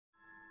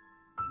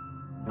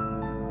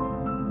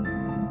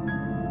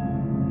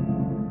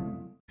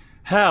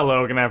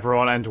Hello again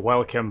everyone and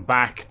welcome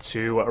back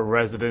to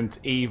Resident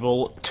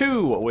Evil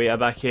 2. We are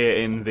back here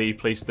in the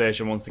police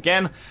station once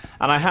again,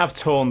 and I have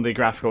toned the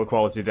graphical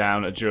quality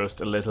down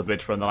just a little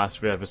bit from the last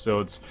few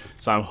episodes,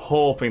 so I'm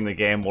hoping the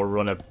game will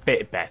run a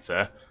bit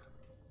better.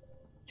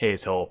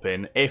 Here's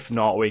hoping. If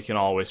not, we can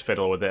always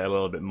fiddle with it a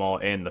little bit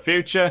more in the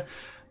future,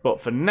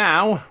 but for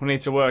now we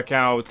need to work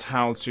out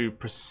how to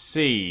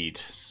proceed.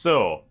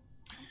 So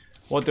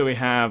what do we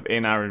have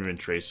in our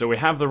inventory? So we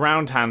have the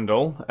round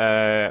handle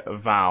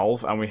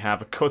valve, and we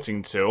have a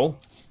cutting tool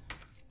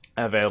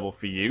available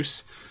for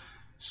use.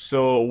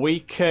 So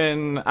we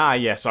can...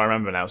 yes, I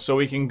remember now. So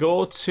we can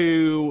go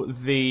to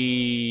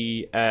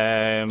the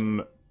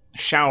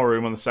shower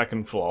room on the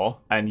second floor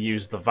and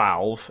use the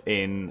valve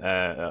in...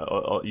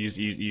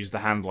 use the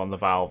handle on the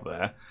valve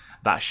there.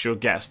 That should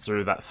get us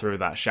through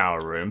that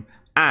shower room.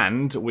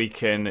 And we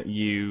can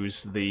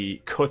use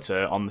the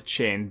cutter on the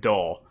chain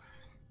door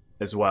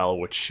as well,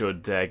 which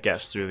should get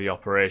us through the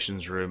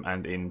operations room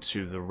and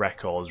into the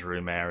records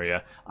room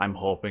area. I'm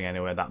hoping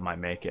anyway that might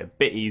make it a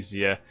bit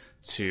easier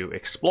to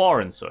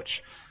explore and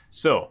such.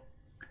 So,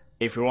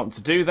 if we want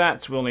to do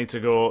that, we'll need to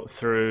go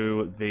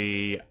through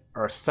the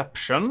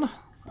reception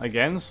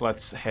again, so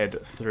let's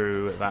head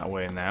through that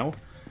way now.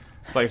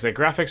 So like I say,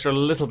 graphics are a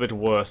little bit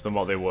worse than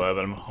what they were,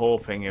 but I'm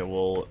hoping it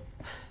will,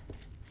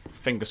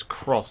 fingers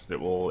crossed, it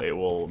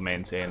will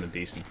maintain a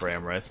decent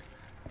frame rate.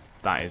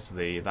 That is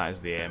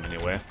the aim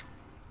anyway.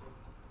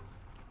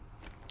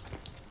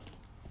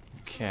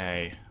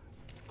 Okay.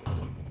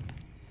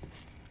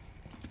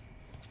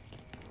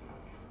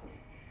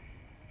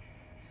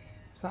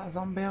 Is that a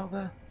zombie out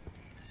there?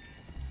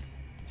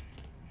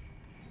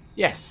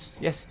 Yes,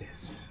 yes it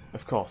is.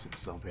 Of course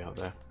it's a zombie out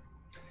there.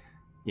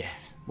 Yeah,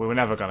 we were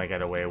never gonna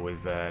get away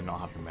with not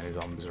having many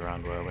zombies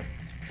around, were we?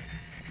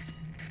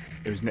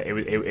 It was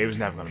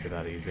never gonna be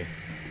that easy.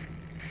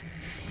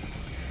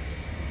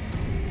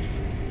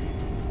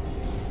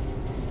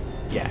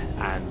 Yeah,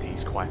 and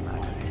he's quite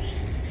mad.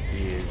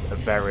 He is a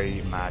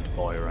very mad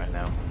boy right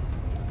now.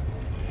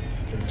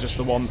 Is it just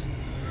the one?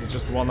 Is it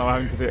just the one that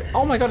I'm having to do?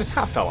 Oh my god, his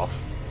hat fell off.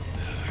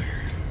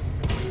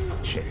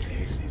 Shit,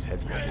 his head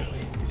bobbing.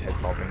 His head's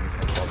bobbing. His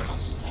head's bobbing.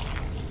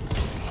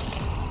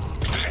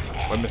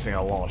 We're missing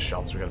a lot of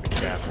shots. We gotta be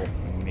careful.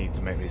 We need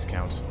to make these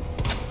count.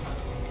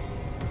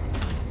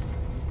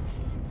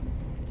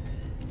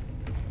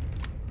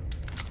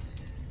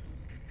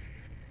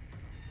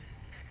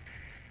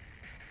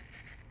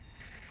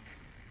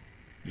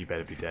 You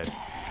better be dead.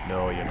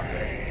 No, you're not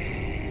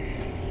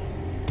dead.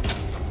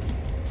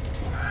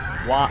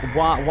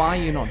 Why are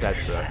you not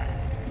dead, sir?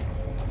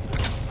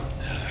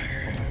 Oh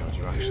my god,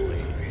 you're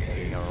actually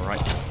being a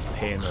right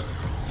pain in the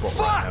butt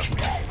right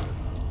now.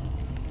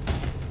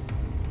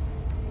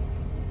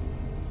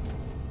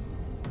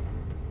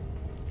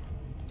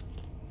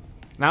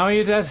 Now are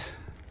you dead?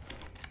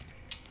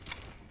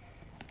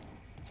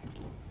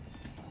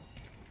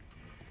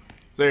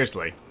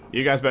 Seriously.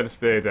 You guys better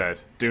stay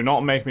dead. Do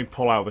not make me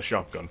pull out the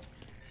shotgun.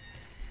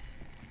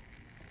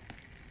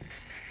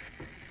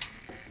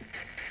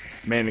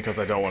 Mainly because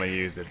I don't want to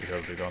use it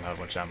because we don't have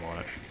much ammo on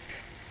it.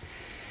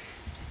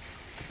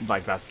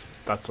 Like, that's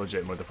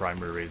legitimately the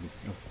primary reason.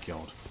 Oh,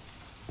 God.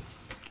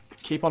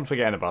 Keep on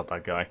forgetting about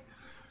that guy.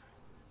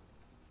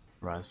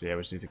 Right, so yeah,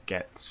 we just need to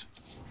get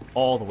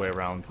all the way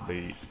around to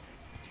the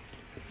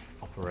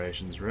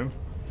operations room.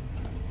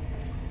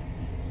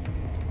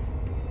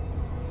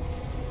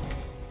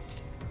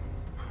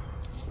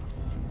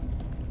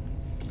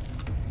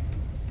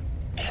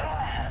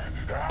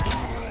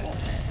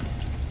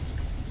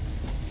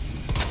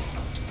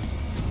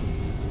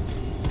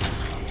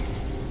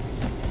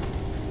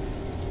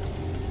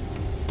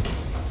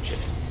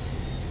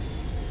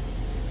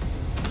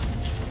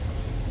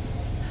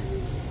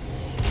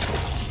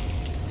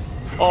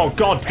 Oh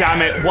god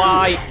damn it,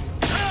 why?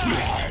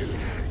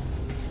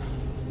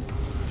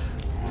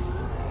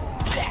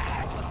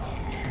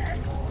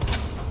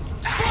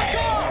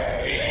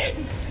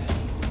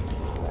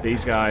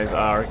 These guys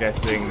are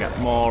getting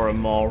more and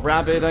more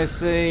rabid, I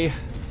see.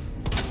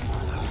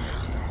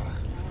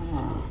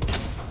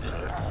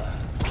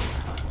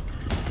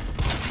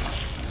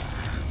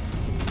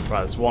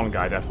 Right, there's one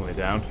guy definitely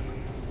down.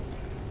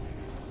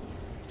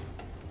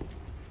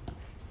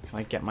 Can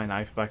I get my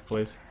knife back,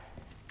 please?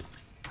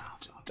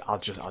 I'll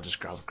just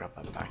grab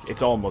that back.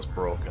 It's almost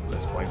broken at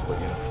this point, but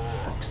you know,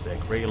 for fuck's sake,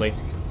 really.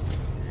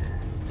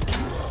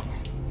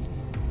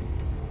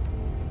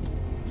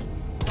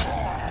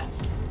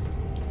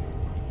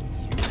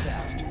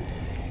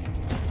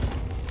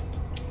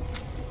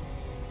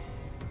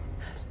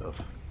 Stuff.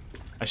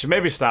 I should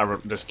maybe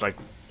start just like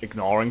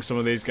ignoring some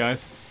of these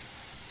guys.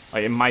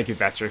 Like, it might be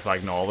better if I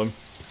ignore them.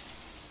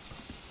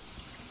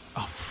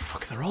 Oh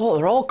fuck! They're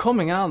all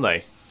coming, aren't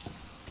they?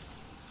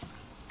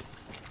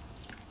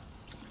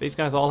 These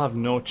guys all have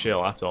no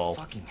chill at all.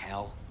 Fucking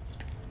hell.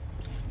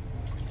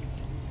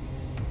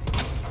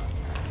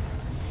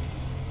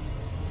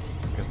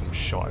 Let's get them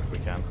shot if we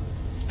can.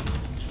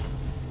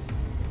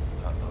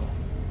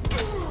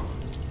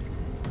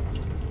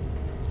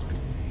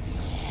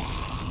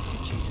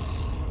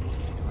 Jesus.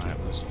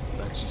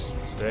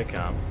 Stay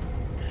calm.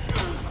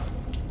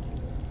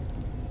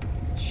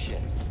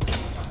 Shit.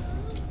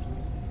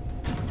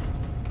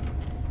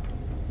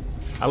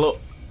 I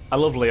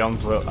love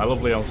Leon's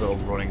little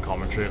running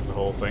commentary of the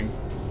whole thing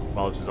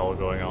while this is all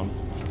going on.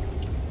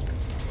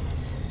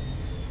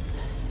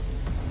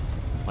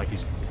 Like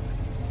he's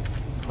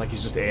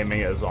just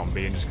aiming at a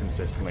zombie and just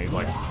consistently he's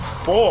like,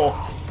 4!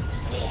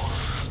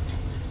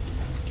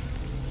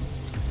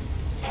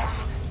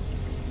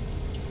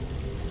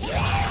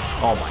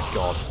 Oh my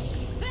god.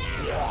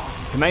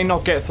 Can they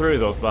not get through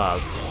those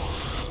bars?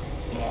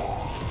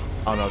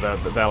 Oh no,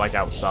 they're like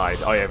outside.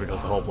 Oh yeah, because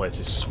the whole place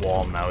is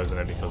swarmed now, isn't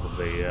it? Because of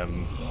the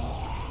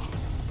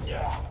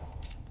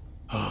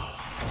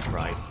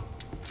right.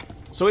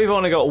 So we've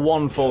only got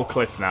one full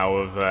clip now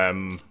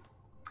of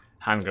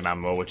handgun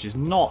ammo, which is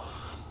not.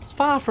 It's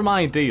far from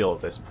ideal at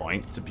this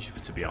point, to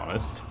be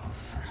honest.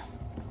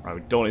 Right,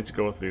 we don't need to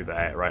go through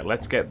there. Right,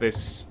 let's get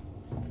this.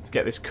 Let's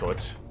get this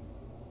cut.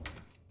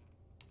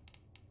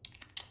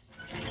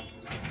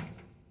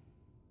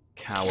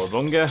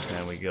 Cowabunga.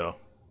 There we go.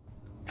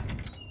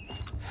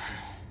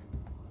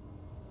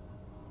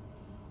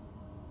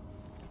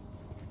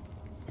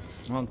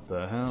 What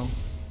the hell?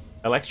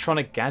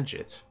 Electronic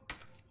gadget.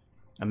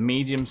 A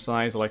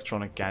medium-sized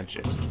electronic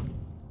gadget.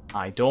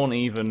 I don't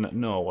even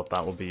know what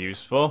that will be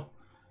used for.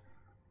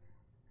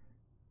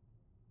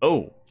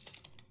 Oh.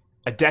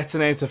 A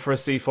detonator for a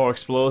C4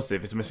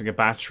 explosive is missing a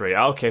battery.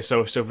 Okay,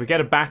 so if we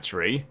get a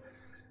battery,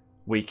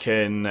 we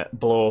can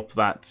blow up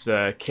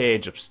that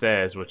cage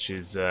upstairs, which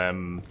is I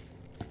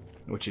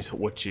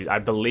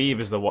believe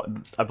is the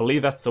one. I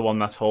believe that's the one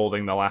that's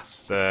holding the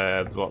last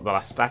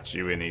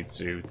statue we need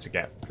to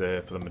get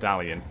for the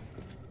medallion.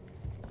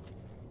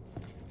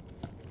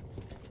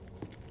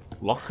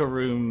 Locker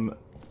room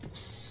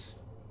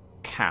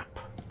cap.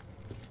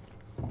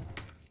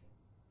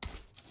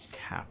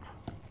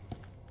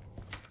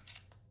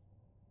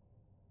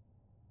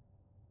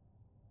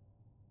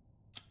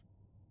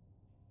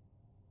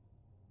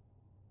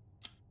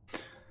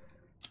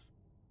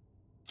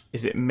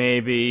 Is it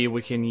maybe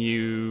we can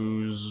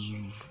use...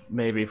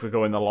 Maybe if we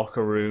go in the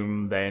locker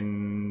room,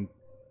 then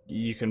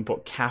you can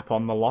put cap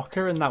on the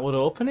locker and that would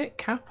open it?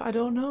 Cap? I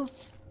don't know.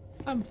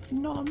 I'm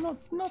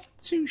not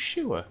too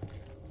sure.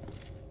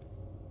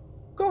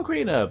 Got a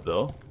green herb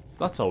though.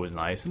 That's always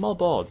nice. And more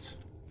boards.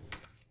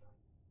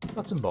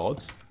 Got some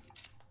boards.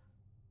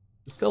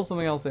 There's still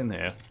something else in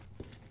here.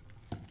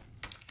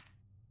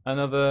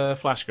 Another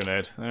flash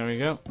grenade. There we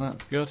go.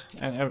 That's good.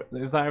 And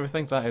is that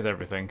everything? That is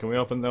everything. Can we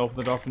open the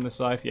door from this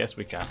side? Yes,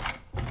 we can.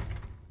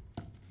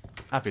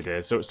 Happy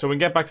days. So we can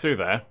get back through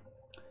there.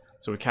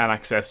 So we can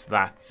access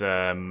that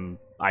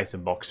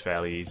item box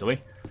fairly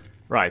easily.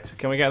 Right.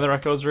 Can we get in the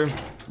records room?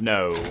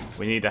 No.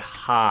 We need a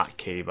heart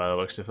key by the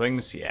looks of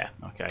things. Yeah.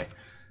 Okay.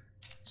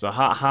 So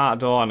heart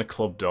door and a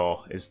club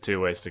door is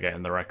 2 ways to get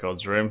in the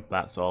records room.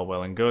 That's all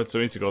well and good. So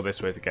we need to go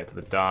this way to get to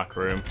the dark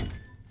room.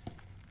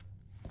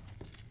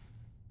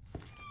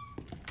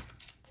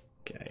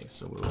 Okay,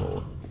 so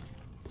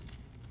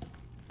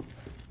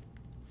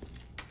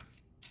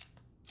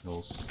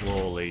we'll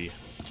slowly...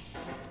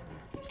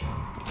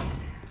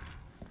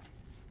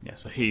 Yeah,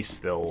 so he's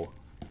still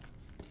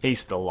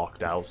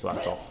locked out, so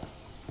that's all.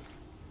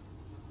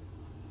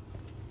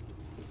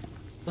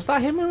 Was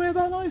that him who made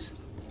that noise?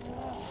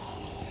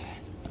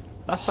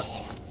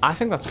 I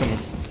think that's coming...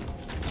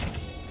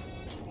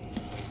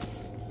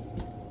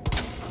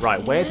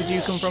 Right, where did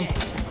you come from?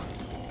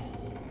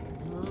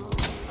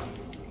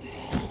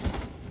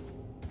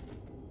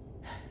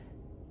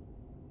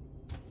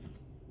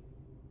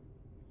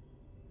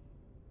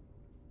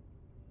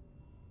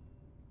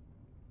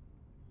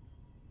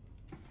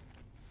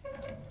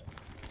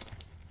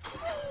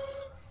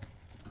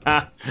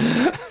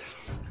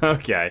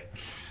 Okay.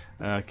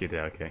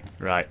 Okay.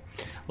 Right.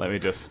 Let me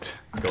just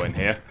go in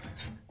here.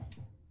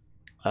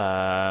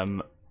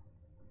 So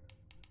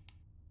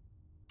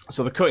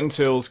the cutting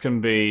tools can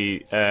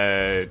be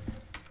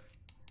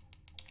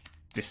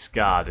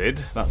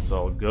discarded. That's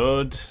all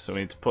good. So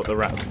we need to put the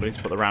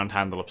round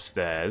handle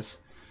upstairs.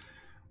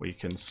 We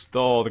can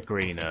store the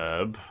green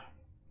herb.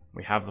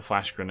 We have the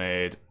flash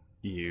grenade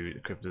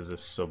equipped as a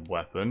sub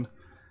weapon.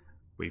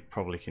 We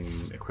probably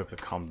can equip the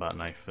combat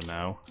knife for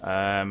now.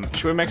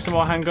 Should we make some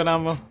more handgun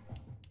ammo?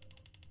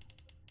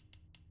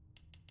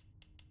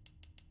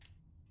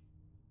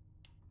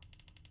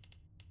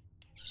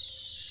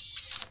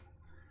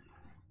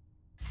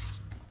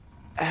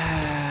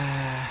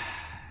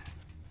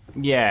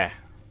 Yeah.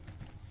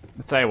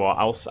 I'll tell you what,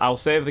 I'll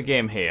save the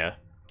game here.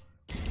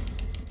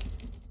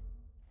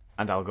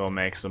 And I'll go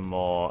make some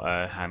more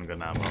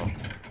handgun ammo.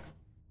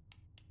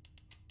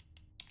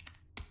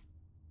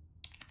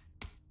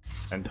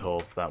 And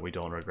hope that we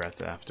don't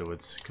regret it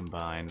afterwards.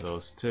 Combine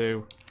those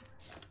two.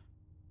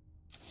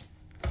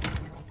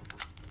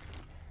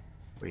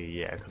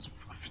 Yeah, because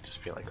I just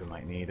feel like we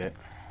might need it.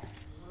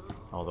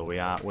 Although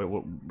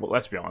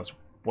let's be honest,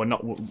 we're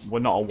not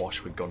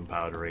awash with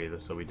gunpowder either,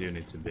 so we do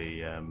need to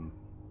be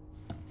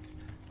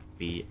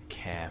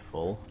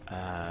careful.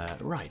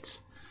 Right.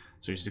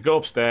 So you just go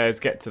upstairs,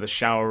 get to the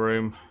shower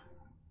room,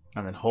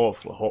 and then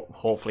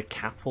hopefully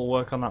Cap will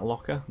work on that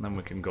locker, and then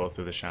we can go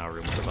through the shower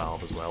room with the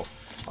valve as well.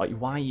 Oh,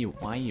 why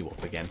are you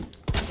up again?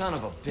 Son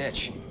of a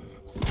bitch.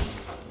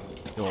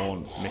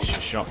 Don't miss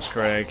your shots,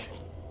 Craig.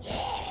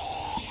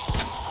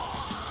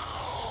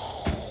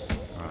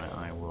 Alright,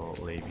 I will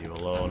leave you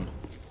alone.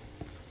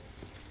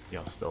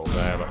 You're still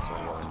there, that's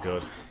all well and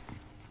good.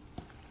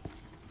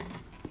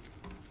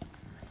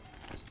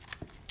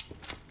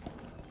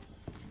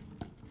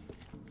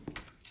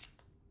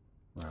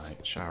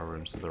 Right, shower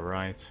room's to the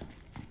right.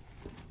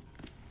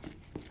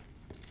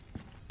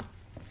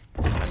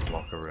 Men's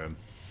locker room.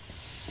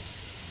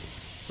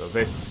 So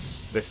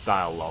this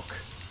dial lock.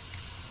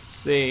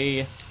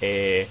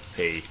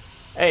 C-A-P.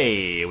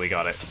 Hey, we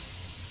got it.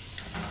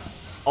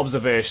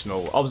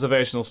 Observational.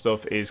 Observational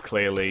stuff is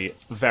clearly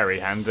very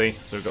handy.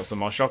 So we've got some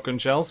more shotgun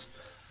shells.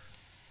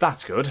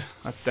 That's good.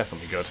 That's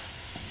definitely good.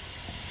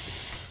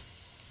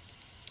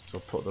 So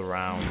we'll put the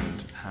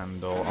round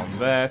handle on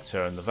there,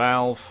 turn the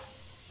valve.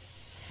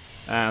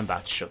 And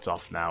that shuts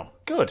off now.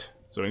 Good.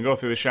 So we can go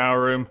through the shower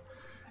room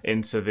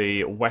into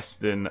the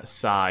western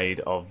side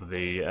of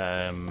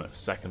the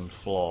second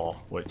floor,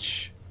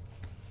 which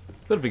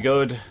could be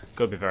good,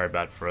 could be very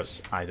bad for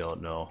us. I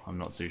don't know. I'm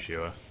not too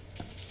sure.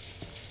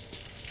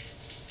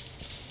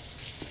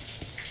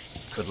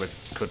 Could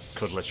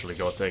literally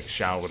go take a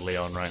shower with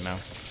Leon right now.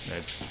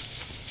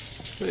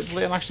 Did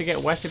Leon actually get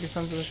wet if he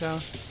stands in the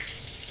shower?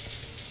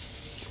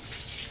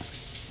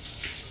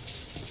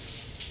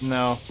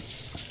 No.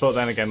 But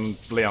then again,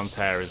 Leon's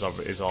hair is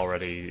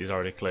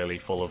already clearly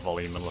full of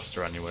volume and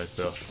luster anyway,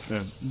 so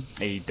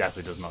he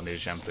definitely does not need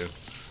shampoo.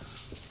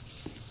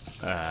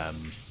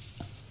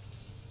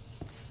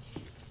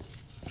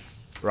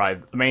 Right,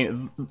 I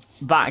mean,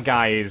 that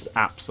guy is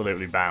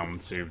absolutely bound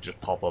to just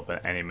pop up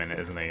at any minute,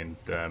 isn't he? And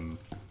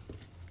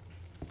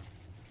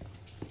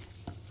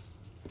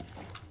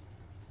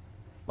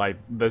like,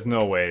 there's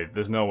no way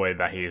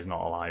that he is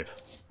not alive.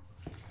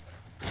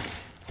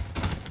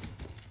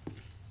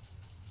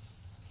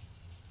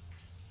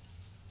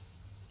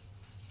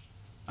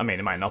 I mean,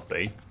 it might not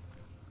be.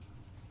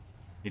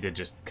 He did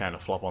just kind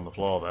of flop on the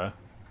floor there.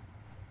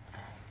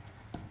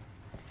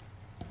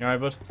 You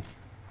alright, bud?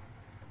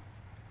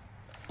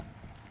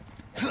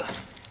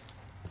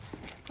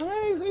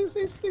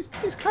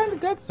 He's kind of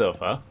dead so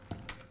far.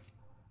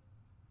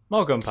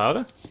 More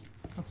gunpowder.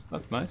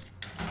 That's nice.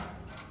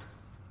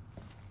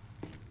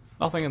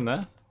 Nothing in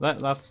there.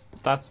 That's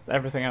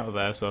everything out of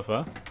there so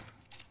far.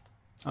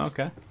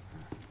 Okay.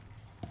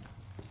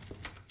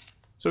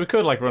 So we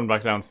could like run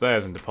back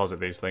downstairs and deposit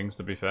these things,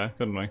 to be fair,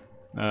 couldn't we?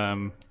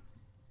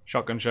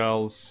 Shotgun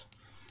shells,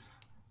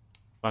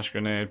 flash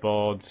grenade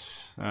boards,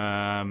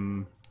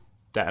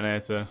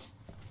 detonator.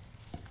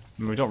 I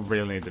mean, we don't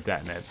really need the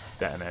detonator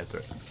at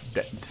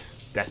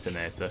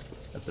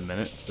the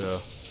minute,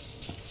 so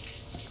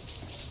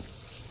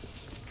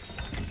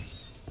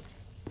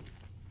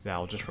yeah,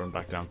 I'll just run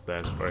back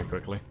downstairs very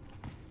quickly,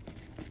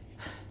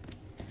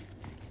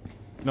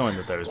 knowing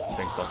that there is a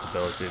distinct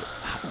possibility.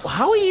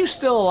 How are you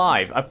still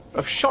alive? I've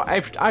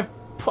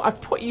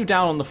put you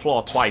down on the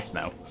floor twice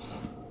now.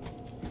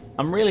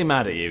 I'm really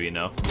mad at you, you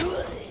know.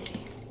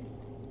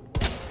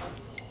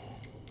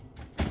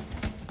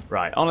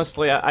 Right,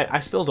 honestly, I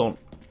still don't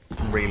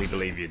really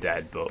believe you're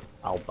dead, but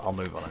I'll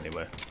move on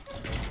anyway.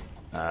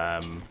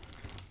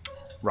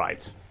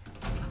 Right.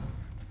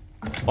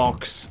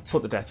 Box,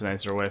 put the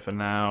detonator away for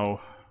now.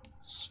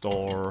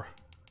 Store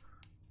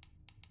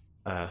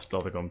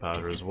the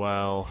gunpowder as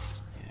well.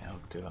 Yeah, I'll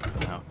do that for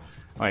now.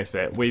 Like I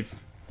said, we've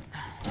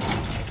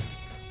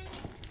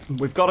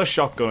got a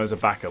shotgun as a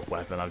backup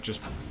weapon. I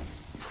just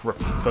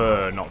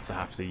prefer not to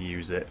have to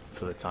use it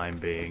for the time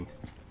being.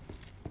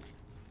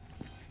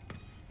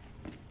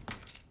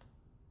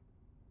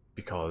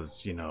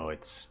 Because, you know,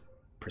 it's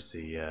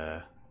pretty,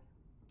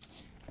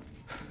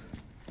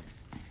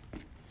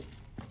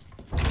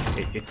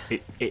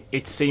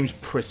 it seems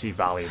pretty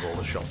valuable,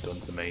 the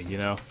shotgun, to me, you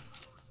know?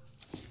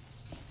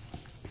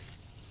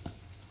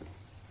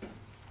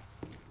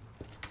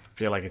 I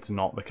feel like it's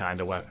not the kind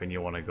of weapon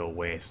you want to go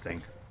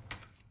wasting.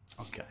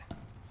 Okay.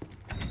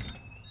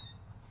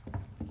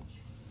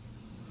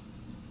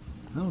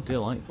 Oh,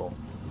 delightful.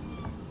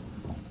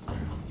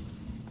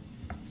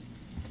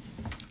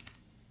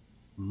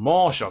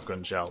 More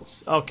shotgun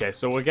shells. Okay,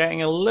 so we're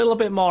getting a little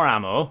bit more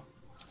ammo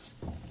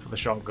for the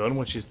shotgun,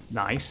 which is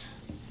nice.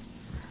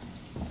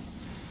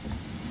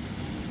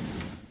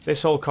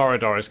 This whole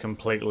corridor is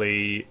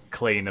completely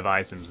clean of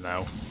items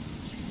now,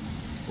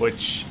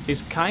 which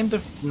is kind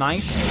of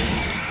nice.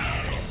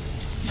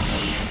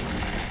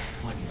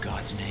 What in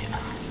God's name?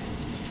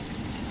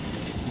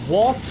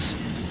 What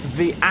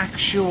the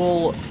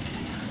actual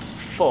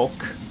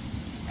fuck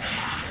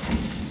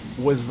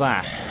was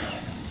that?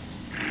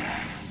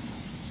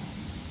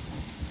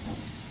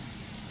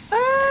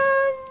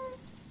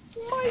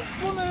 Might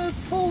want to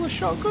pull the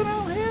shotgun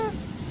out here.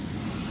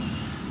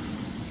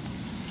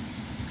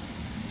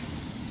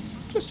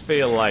 Just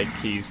feel like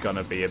he's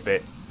gonna be a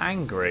bit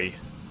angry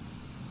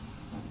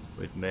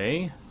with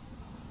me.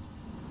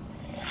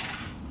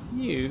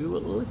 You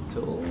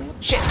little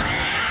shit!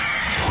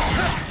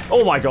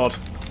 Oh my god!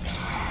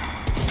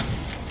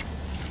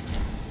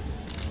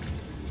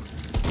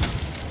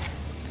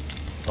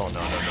 Oh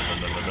no!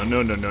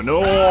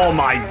 Oh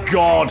my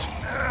god!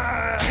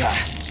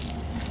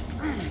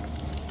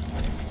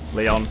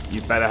 Leon,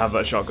 you better have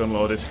that shotgun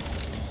loaded.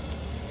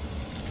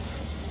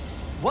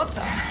 What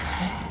the?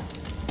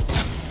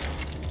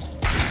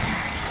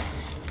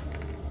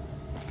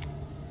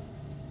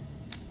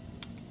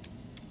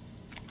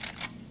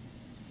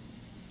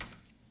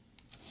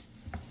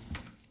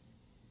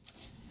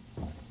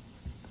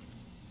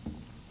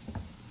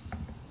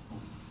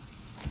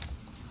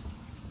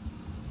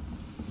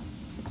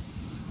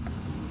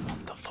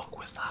 What the fuck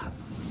was that?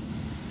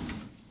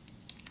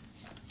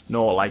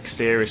 No, like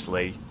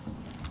seriously.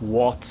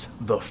 What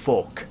the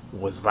fuck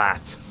was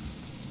that?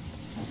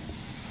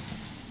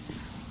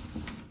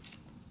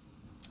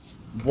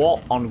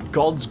 What on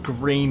God's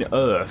green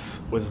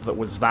earth was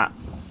that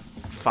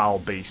foul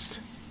beast?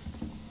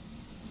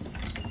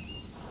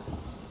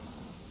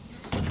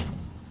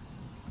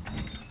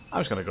 I'm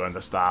just gonna go in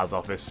the STARS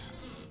office.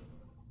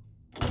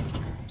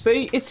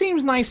 See, it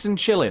seems nice and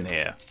chill in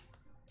here.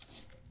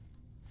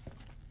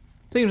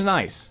 Seems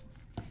nice.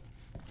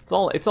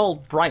 It's all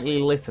brightly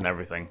lit and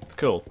everything. It's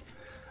cool.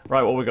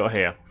 Right, what we got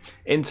here?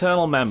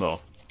 Internal memo.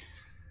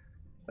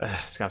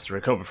 Just gonna have to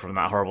recover from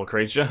that horrible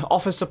creature.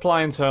 Office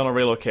supply internal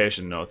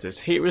relocation notice.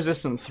 Heat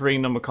resistant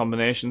 3-number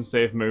combination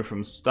safe move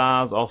from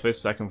STARS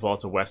office 2nd floor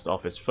to West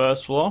office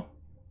 1st floor.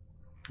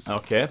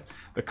 Okay.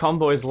 The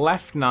combo is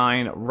left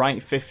 9,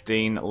 right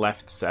 15,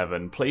 left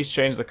 7. Please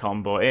change the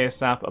combo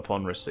ASAP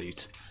upon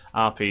receipt.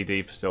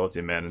 RPD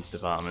Facility Maintenance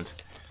Department.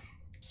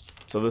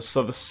 So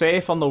the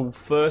safe on the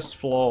 1st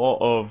floor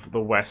of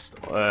the West.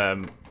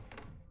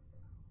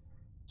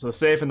 So the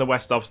safe in the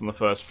West office on the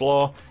 1st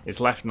floor is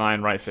left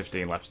 9, right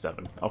 15, left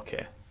 7.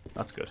 Okay,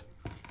 that's good.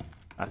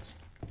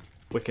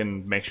 We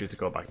can make sure to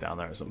go back down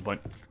there at some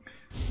point.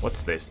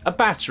 What's this? A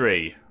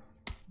battery!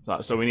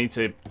 So we need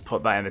to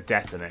put that in the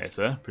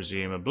detonator,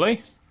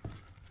 presumably.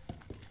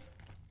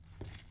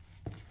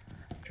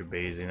 Should be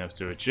easy enough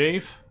to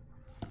achieve.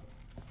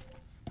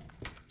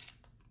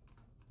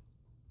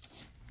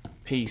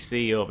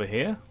 PC over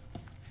here.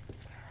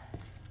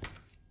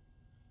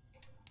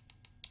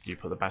 Do you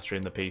put the battery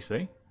in the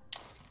PC?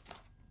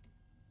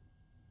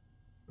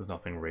 There's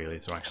nothing really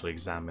to actually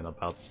examine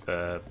about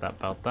that.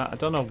 I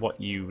don't know what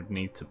you would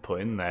need to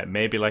put in there.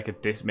 Maybe like a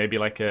disc. Maybe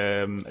like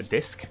a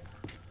disc.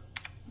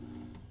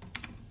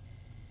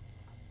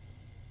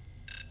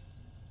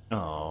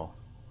 Oh.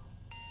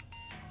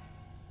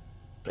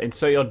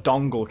 Insert your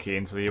dongle key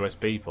into the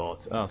USB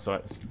port. Oh,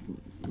 so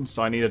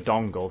I need a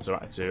dongle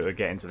to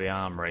get into the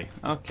armory.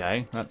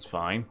 Okay, that's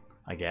fine,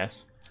 I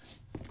guess.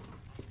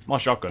 More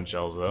shotgun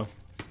shells though.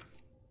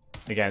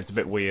 Again, it's a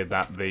bit weird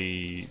that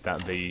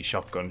the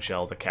shotgun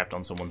shells are kept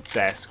on someone's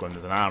desk when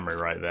there's an armory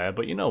right there,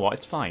 but you know what?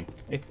 It's fine.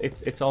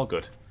 It's all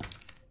good.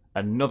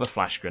 Another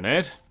flash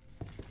grenade.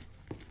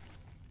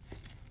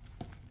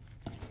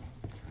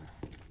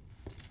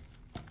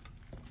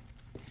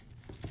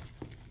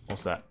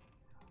 What's that?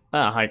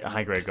 Ah,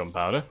 high grade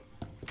gunpowder.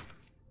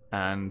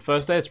 And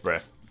first aid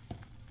spray.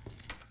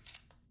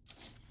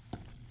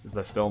 Is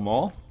there still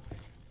more?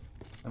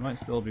 There might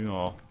still be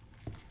more.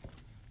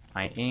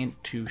 I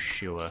ain't too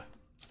sure.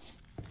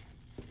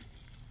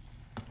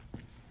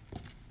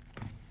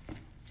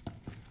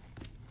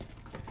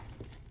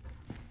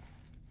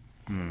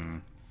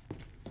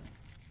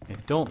 I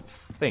don't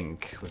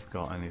think we've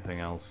got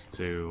anything else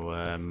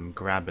to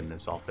grab in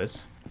this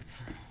office.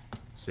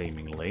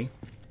 Seemingly.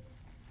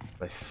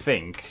 I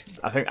think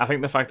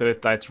the fact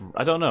that it's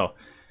I don't know.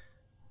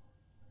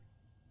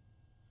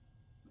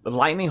 The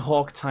Lightning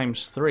Hawk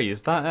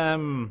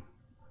 ×3,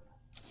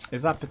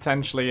 is that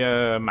potentially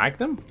a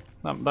Magnum?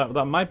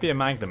 That might be a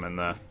Magnum in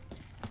there.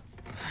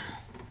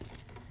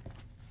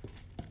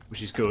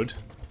 Which is good.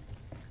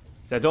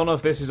 So I don't know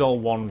if this is all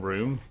one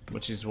room,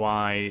 which is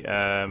why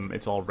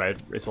it's all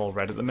red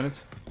at the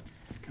minute.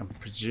 I'm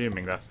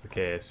presuming that's the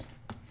case.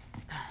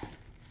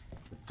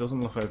 It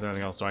doesn't look like there's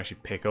anything else to actually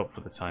pick up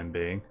for the time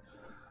being.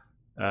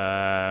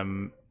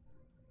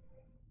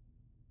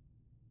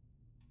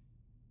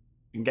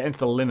 You can get into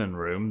the linen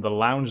room. The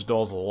lounge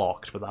door's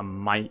locked, but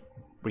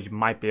we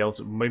might be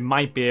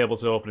able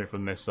to open it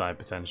from this side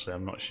potentially.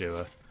 I'm not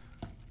sure.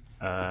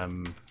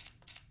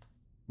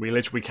 We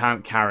literally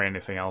can't carry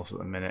anything else at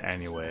the minute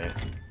anyway.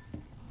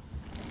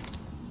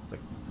 So I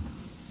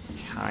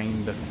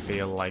kind of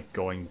feel like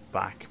going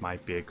back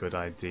might be a good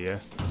idea,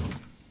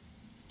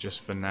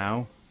 just for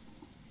now,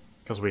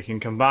 because we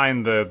can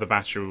combine the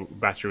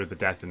battery with the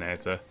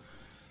detonator.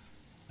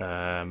 We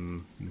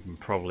can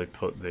probably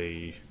put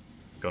the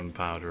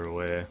gunpowder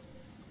away.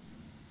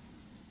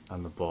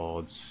 And the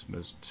boards,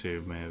 there's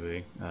 2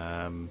 maybe.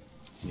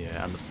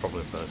 Yeah, and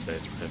probably the first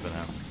aid spray for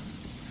now.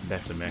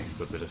 Definitely make a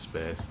good bit of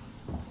space.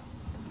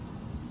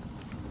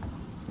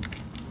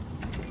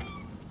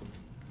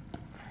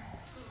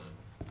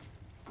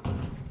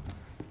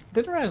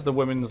 didn't realize the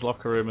women's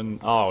locker room and...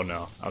 Oh,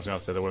 no. I was going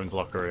to say the women's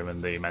locker room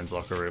and the men's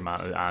locker room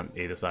aren't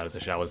either side of the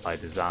showers by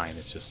design.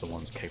 It's just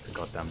someone's kicked the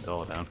goddamn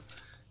door down.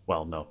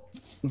 Well, no.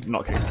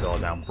 Not kicked the door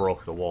down,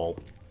 broke the wall.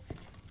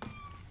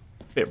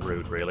 Bit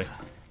rude, really.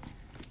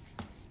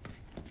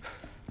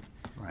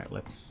 Right,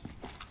 let's...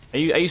 Are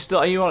you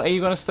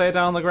going to stay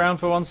down on the ground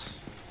for once?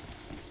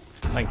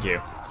 Thank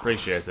you.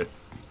 Appreciate it.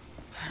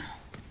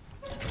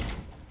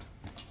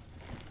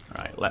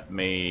 Right, let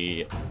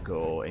me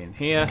go in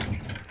here.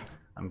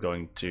 I'm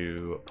going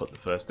to put the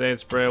first aid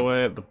spray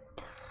away.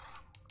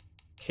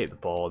 Keep the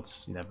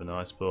boards, you never know,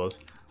 I suppose.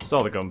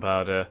 Store the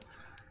gunpowder.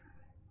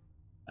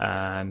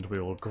 And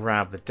we will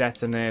grab the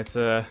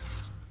detonator.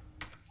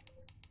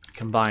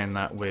 Combine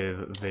that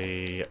with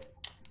the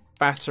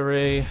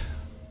battery.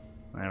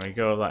 There we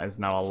go, that is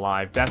now a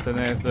live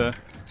detonator.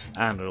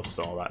 And we'll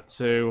store that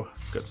too.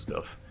 Good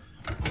stuff.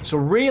 So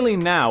really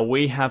now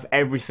we have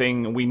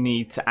everything we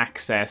need to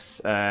access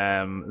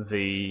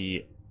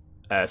the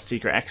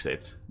secret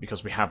exit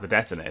because we have the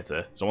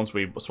detonator. So once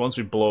we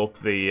blow up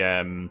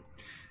the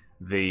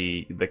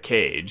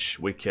cage,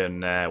 we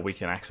can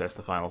access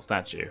the final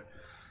statue.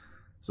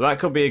 So that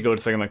could be a good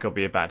thing and that could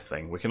be a bad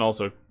thing. We can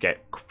also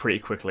get pretty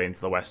quickly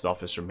into the West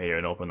Office from here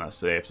and open that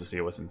safe to see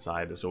what's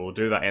inside. So we'll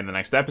do that in the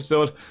next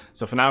episode.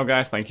 So for now,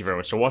 guys, thank you very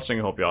much for watching.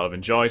 I hope you all have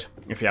enjoyed.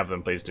 If you have,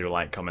 then please do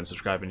like, comment,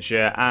 subscribe, and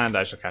share. And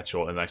I shall catch you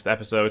all in the next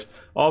episode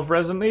of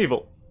Resident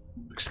Evil.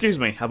 Excuse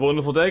me. Have a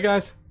wonderful day,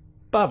 guys.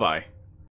 Bye-bye.